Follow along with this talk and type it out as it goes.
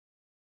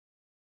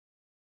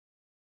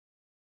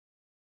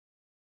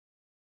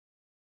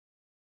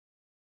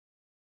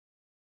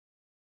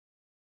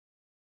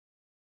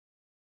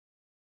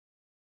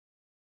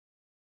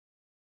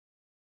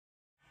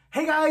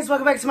Hey guys,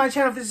 welcome back to my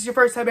channel. If this is your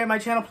first time at my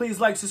channel, please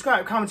like,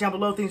 subscribe, comment down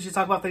below things you should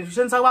talk about, things you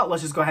shouldn't talk about.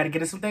 Let's just go ahead and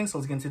get into some things. So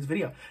let's get into this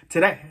video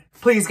today.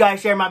 Please guys,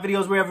 share my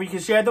videos wherever you can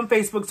share them.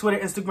 Facebook, Twitter,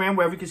 Instagram,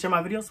 wherever you can share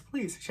my videos.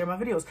 Please share my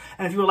videos.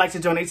 And if you would like to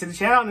donate to the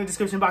channel, in the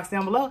description box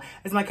down below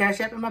is my Cash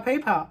App and my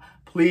PayPal.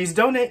 Please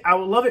donate. I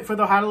would love it for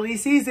the holiday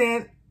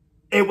season.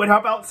 It would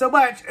help out so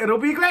much. It'll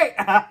be great.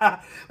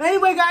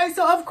 Anyway guys,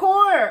 so of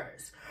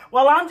course,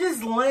 while I'm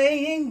just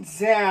laying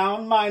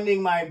down,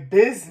 minding my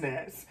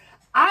business,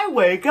 I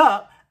wake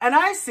up and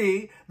I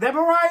see that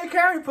Mariah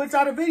Carey puts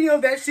out a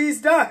video that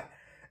she's done.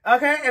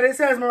 Okay, and it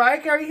says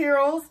Mariah Carey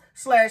Hero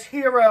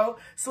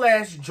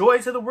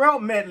 /Joy to the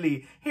World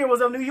Medley, Heroes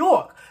of New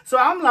York. So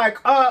I'm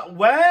like,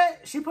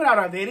 what? She put out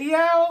a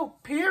video?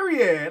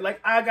 Period.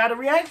 Like, I gotta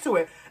react to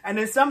it. And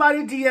then somebody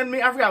DM'd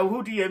me, I forgot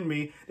who DM'd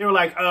me. They were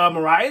like,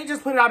 Mariah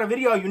just put out a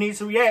video, you need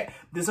to react.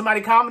 Then somebody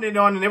commented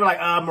on, and they were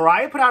like,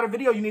 Mariah put out a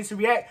video, you need to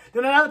react.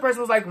 Then another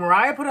person was like,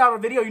 Mariah put out a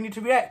video, you need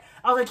to react.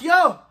 I was like,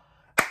 yo,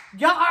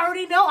 y'all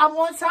already know I'm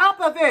on top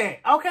of it.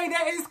 Okay,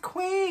 that is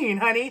Queen,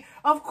 honey.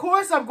 Of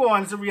course I'm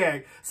going to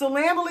react. So,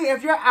 Lambily,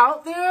 if you're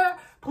out there,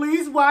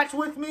 please watch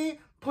with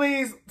me.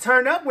 Please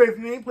turn up with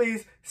me.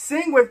 Please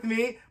sing with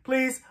me.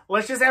 Please,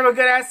 let's just have a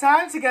good-ass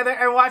time together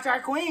and watch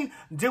our Queen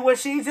do what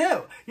she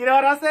do. You know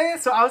what I'm saying?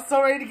 So, I'm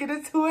so ready to get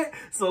into it.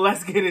 So,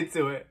 let's get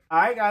into it. All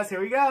right, guys,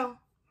 here we go.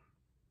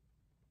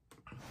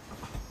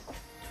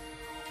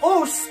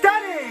 Oh,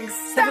 stunning!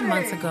 7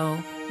 months ago,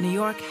 New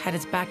York had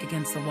its back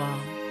against the wall.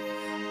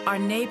 Our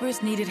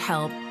neighbors needed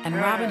help, and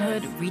Robin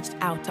Hood reached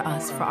out to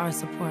us for our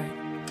support.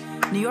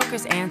 New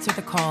Yorkers answered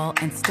the call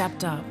and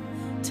stepped up.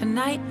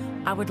 Tonight,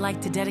 I would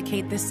like to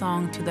dedicate this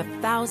song to the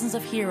thousands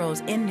of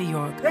heroes in New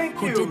York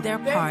who did their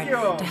part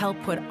to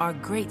help put our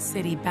great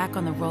city back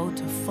on the road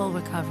to full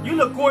recovery. You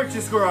look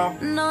gorgeous, girl.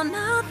 No,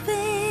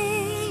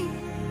 nothing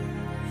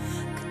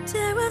could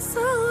tear us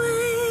away.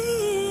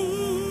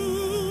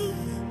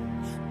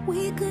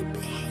 We could be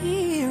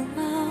heroes.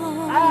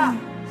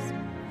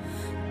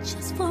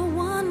 Just for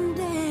one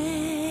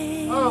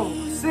day. Oh,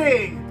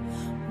 sing.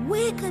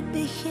 We could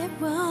be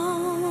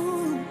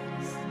heroes.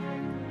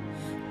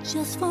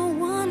 Just for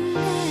one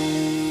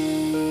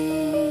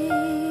day.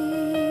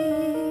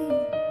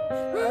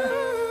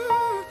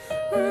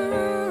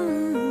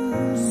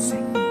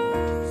 Sing.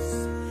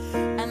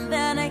 And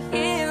then a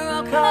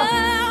hero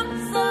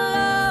comes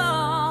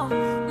along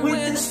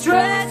With the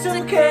strength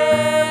to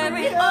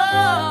carry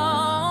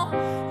on.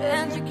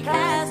 And you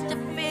cast your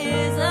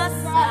fears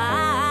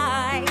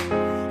aside.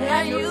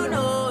 And you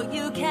know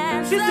you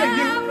can She said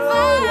you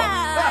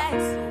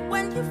survive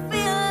when you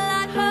feel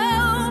like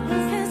hope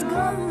has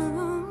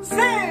gone.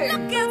 Sing.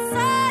 Look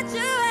inside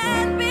you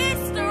and be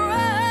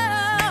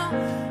strong.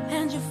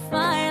 And you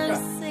finally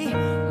see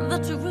the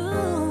truth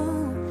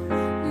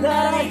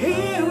That a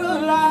hero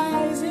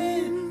lies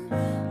in.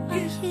 a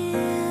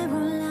hero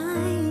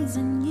lies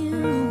in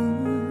you.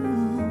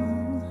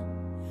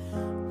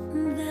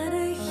 That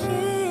a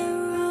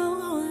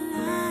hero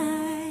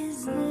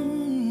lies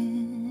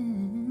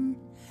in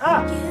you.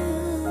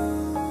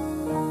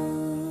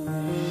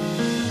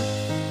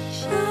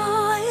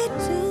 Joy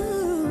to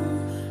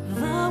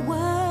the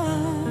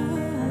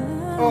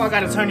world. Oh, I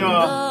gotta turn you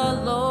off. The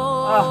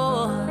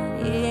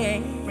Lord, yeah.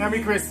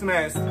 Merry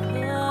Christmas.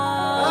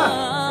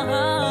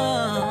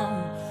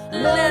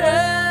 Let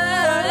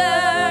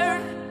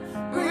her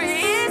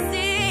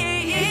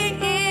receive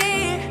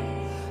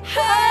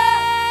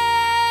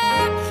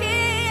her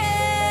King.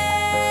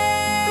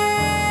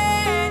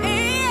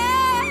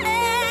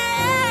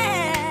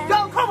 Go,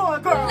 come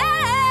on, girl.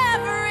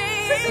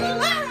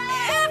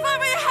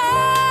 Every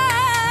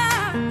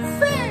heart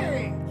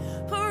Sing.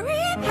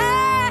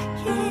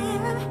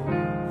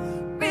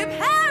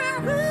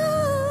 preparing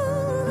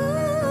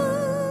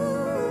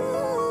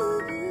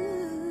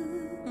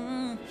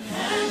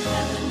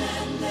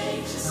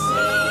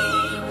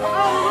Oh,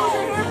 lose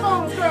your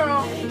earphones,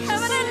 girl.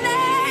 heaven and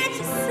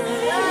nature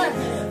sing. Yes.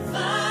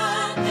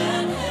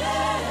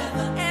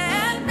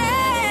 And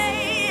nature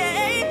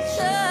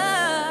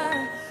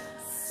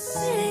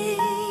sing.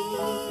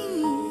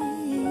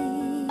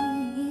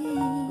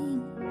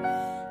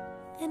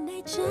 And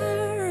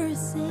nature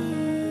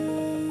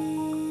sing.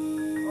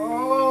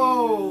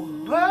 Oh,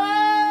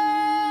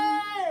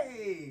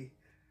 hey.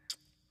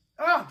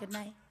 Oh, Good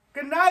night.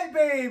 good night,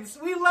 babes.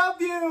 We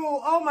love you.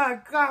 Oh, my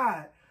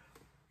God.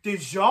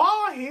 Did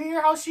y'all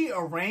hear how she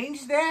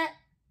arranged that?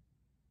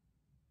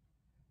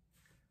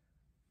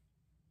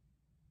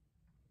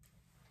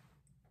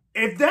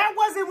 If that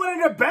wasn't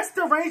one of the best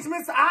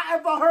arrangements I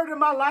ever heard in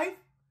my life,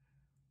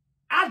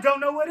 I don't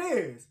know what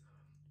is.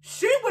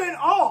 She went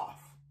off.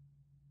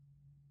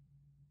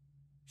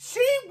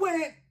 She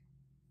went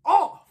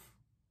off.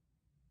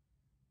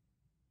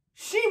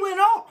 She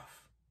went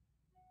off.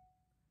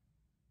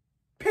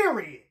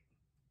 Period.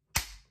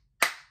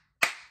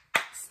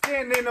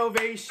 Standing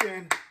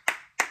ovation.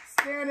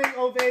 Standing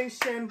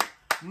ovation.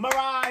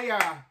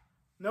 Mariah.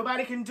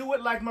 Nobody can do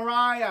it like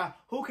Mariah.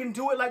 Who can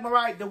do it like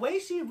Mariah? The way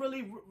she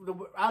really,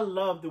 I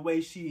love the way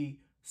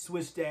she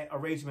switched that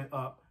arrangement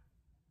up.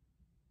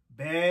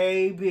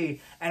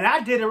 Baby. And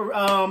I did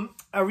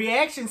a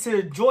reaction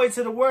to Joy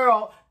to the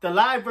World, the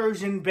live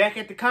version back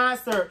at the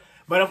concert.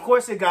 But of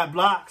course it got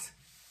blocked.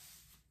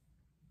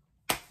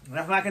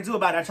 That's what I can do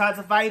about it. I tried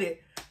to fight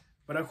it.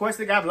 But of course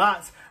it got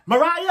blocked.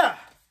 Mariah!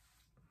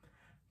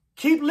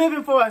 Keep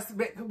living for us.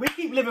 We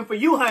keep living for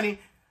you, honey.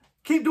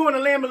 Keep doing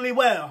the Lamberly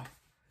well.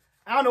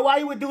 I don't know why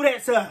you would do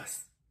that to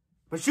us.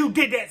 But you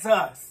did that to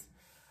us.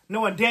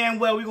 Knowing damn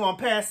well we're going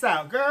to pass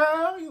out.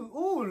 Girl,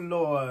 ooh,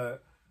 Lord.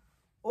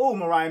 Oh,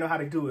 Mariah know how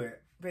to do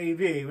it,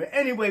 baby. But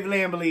anyway,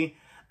 Lamberly,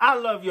 I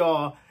love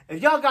y'all.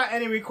 If y'all got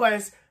any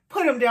requests,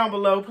 put them down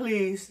below,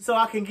 please, so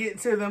I can get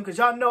to them, because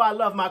y'all know I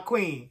love my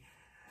queen.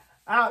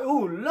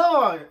 Oh,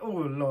 Lord,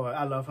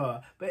 I love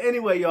her. But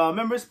anyway, y'all,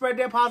 remember, spread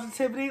that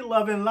positivity,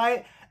 love, and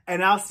light,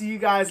 and I'll see you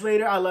guys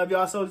later. I love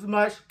y'all so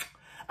much.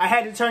 I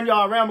had to turn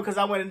y'all around because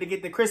I wanted to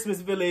get the Christmas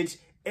village.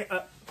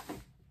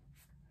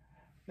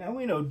 Now,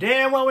 we know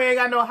damn well we ain't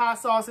got no hot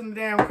sauce in the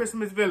damn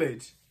Christmas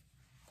village.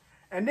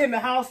 And then the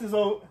house is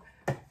old.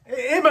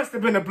 It must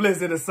have been a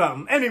blizzard or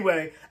something.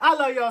 Anyway, I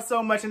love y'all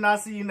so much, and I'll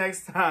see you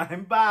next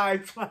time. Bye.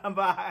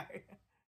 Bye.